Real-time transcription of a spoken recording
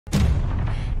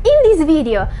In this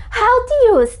video, how to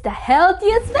use the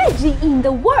healthiest veggie in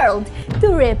the world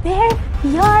to repair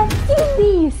your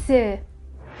kidneys.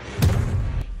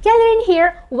 Catherine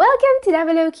here, welcome to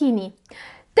Double O Kidney.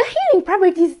 The healing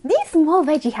properties this small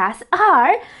veggie has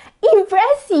are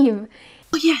impressive.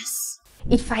 Oh yes!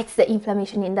 It fights the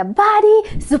inflammation in the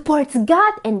body, supports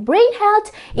gut and brain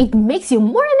health, it makes you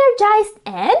more energized,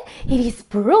 and it is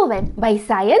proven by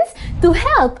science to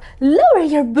help lower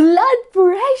your blood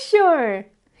pressure.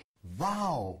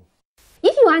 Wow!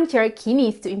 If you want your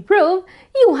kidneys to improve,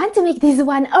 you want to make this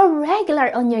one a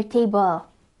regular on your table.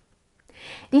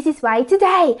 This is why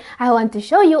today I want to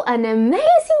show you an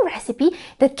amazing recipe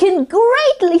that can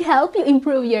greatly help you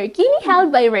improve your kidney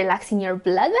health by relaxing your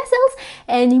blood vessels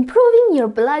and improving your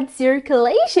blood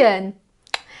circulation.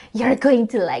 You're going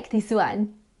to like this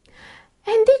one.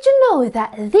 And did you know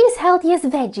that these healthiest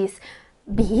veggies,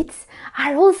 beets,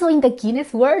 are also in the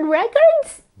Guinness World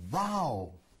Records?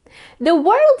 Wow! The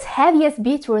world's heaviest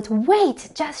beetroot weighs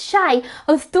just shy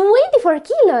of 24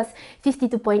 kilos,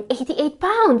 52.88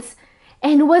 pounds,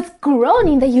 and was grown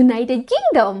in the United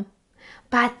Kingdom.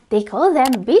 But they call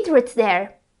them beetroots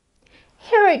there.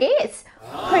 Here it is,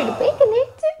 pretty big in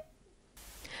it.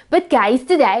 But guys,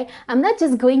 today I'm not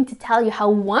just going to tell you how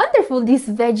wonderful this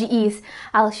veggie is.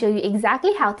 I'll show you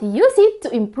exactly how to use it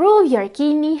to improve your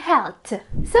kidney health.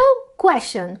 So,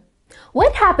 question.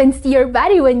 What happens to your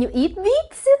body when you eat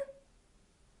beets?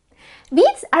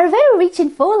 Beets are very rich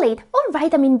in folate or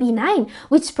vitamin B9,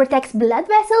 which protects blood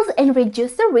vessels and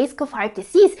reduces the risk of heart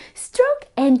disease, stroke,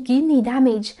 and kidney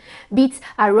damage. Beets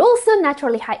are also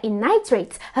naturally high in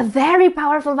nitrates, a very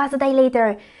powerful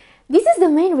vasodilator. This is the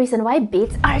main reason why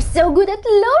beets are so good at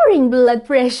lowering blood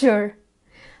pressure.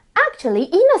 Actually,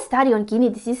 in a study on kidney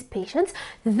disease patients,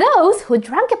 those who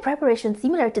drank a preparation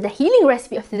similar to the healing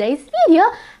recipe of today's video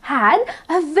had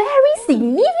a very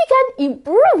significant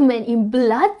improvement in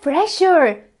blood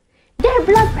pressure. Their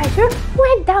blood pressure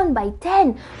went down by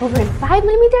 10 over 5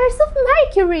 millimeters of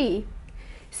mercury.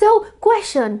 So,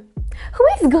 question, who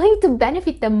is going to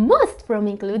benefit the most from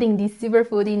including this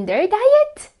superfood in their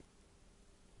diet?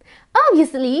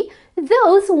 Obviously,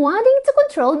 those wanting to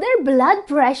control their blood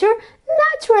pressure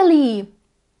naturally.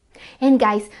 And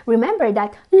guys, remember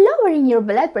that lowering your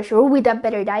blood pressure with a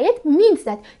better diet means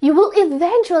that you will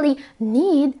eventually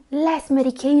need less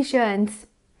medications.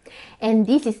 And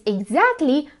this is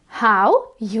exactly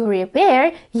how you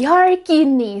repair your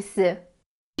kidneys.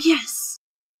 Yes!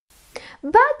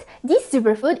 But this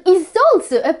superfood is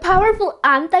also a powerful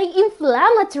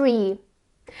anti-inflammatory.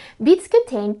 Beets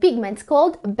contain pigments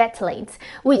called betalains,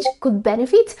 which could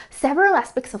benefit several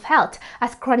aspects of health,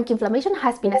 as chronic inflammation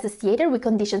has been associated with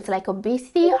conditions like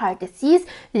obesity, heart disease,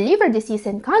 liver disease,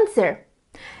 and cancer.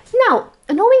 Now,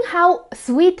 knowing how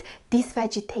sweet this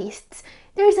veggie tastes,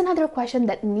 there is another question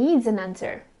that needs an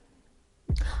answer.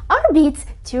 Are beets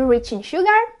too rich in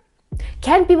sugar?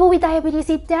 Can people with diabetes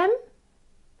eat them?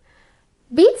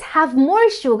 Beets have more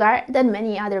sugar than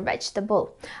many other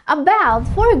vegetables, about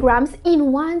 4 grams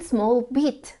in one small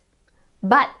beet.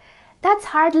 But that's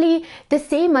hardly the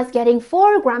same as getting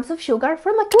 4 grams of sugar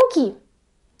from a cookie.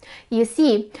 You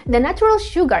see, the natural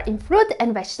sugar in fruit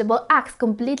and vegetable acts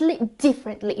completely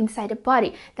differently inside the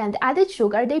body than the added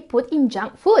sugar they put in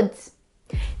junk foods.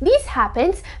 This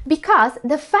happens because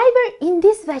the fiber in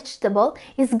this vegetable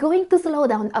is going to slow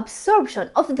down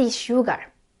absorption of this sugar.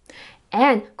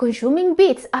 And consuming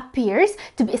beets appears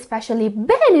to be especially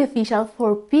beneficial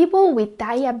for people with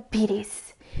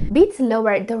diabetes. Beets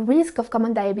lower the risk of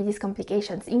common diabetes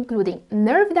complications, including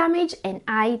nerve damage and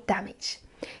eye damage.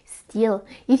 Still,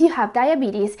 if you have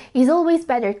diabetes, it's always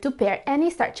better to pair any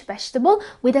starch vegetable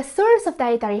with a source of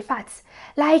dietary fats,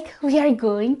 like we are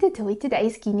going to do with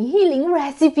today's kidney healing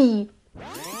recipe.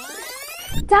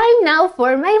 Time now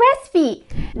for my recipe.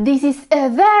 This is a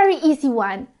very easy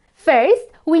one. First,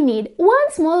 we need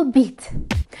 1 small beet.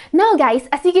 Now guys,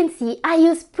 as you can see, I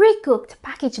use pre-cooked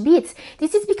packaged beets.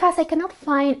 This is because I cannot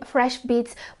find fresh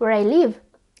beets where I live.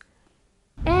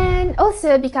 And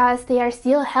also because they are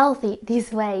still healthy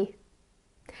this way.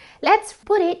 Let's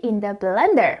put it in the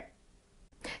blender.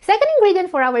 Second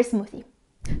ingredient for our smoothie.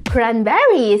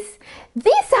 Cranberries.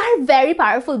 These are very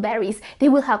powerful berries. They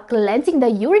will help cleansing the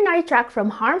urinary tract from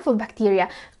harmful bacteria.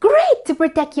 Great to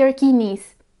protect your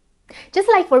kidneys. Just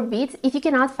like for beets, if you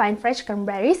cannot find fresh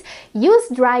cranberries, use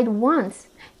dried ones.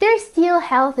 They're still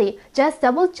healthy, just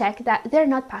double check that they're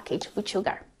not packaged with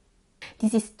sugar.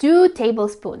 This is 2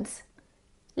 tablespoons.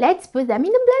 Let's put them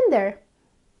in the blender.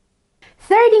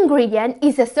 Third ingredient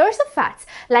is a source of fats,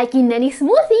 like in any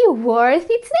smoothie worth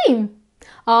its name.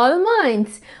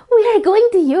 Almonds. We are going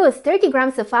to use 30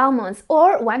 grams of almonds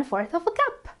or 1/4 of a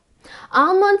cup.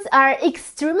 Almonds are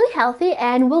extremely healthy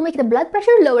and will make the blood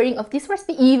pressure lowering of this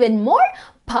recipe even more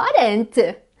potent.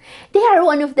 They are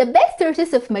one of the best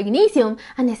sources of magnesium,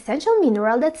 an essential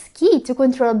mineral that's key to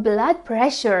control blood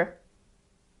pressure.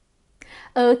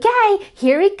 Okay,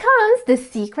 here it comes, the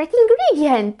secret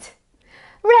ingredient.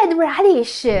 Red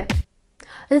radish.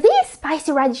 These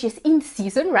spicy radishes in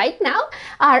season right now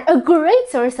are a great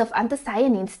source of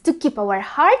anthocyanins to keep our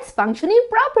hearts functioning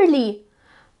properly.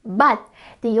 But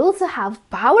they also have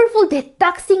powerful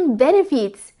detoxing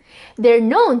benefits. They're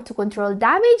known to control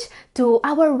damage to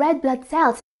our red blood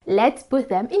cells. Let's put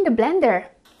them in the blender.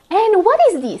 And what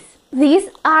is this? These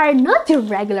are not your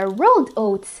regular rolled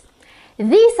oats.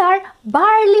 These are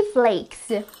barley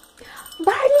flakes.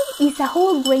 Barley is a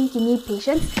whole grain kidney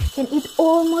patients can eat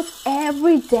almost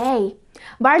every day.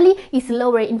 Barley is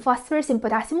lower in phosphorus and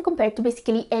potassium compared to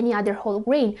basically any other whole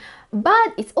grain,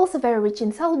 but it's also very rich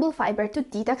in soluble fiber to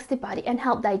detox the body and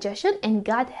help digestion and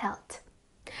gut health.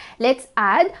 Let's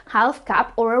add half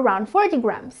cup or around 40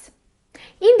 grams.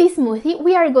 In this smoothie,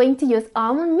 we are going to use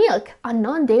almond milk, a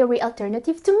non-dairy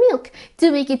alternative to milk,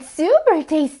 to make it super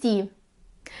tasty.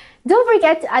 Don't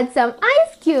forget to add some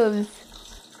ice cubes.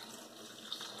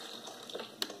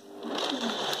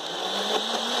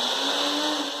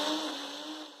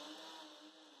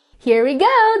 Here we go,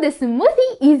 the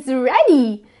smoothie is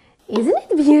ready. Isn't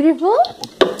it beautiful?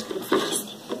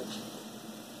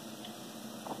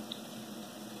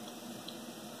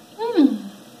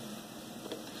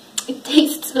 It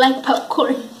tastes like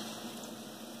popcorn.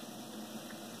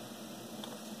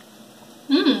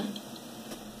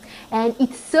 And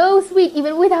it's so sweet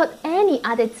even without any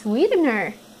added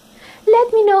sweetener.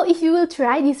 Let me know if you will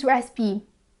try this recipe.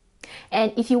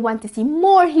 And if you want to see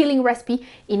more healing recipe,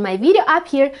 in my video up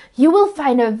here, you will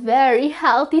find a very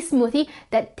healthy smoothie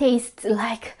that tastes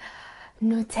like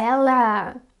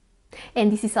Nutella.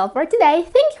 And this is all for today.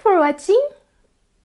 Thank you for watching.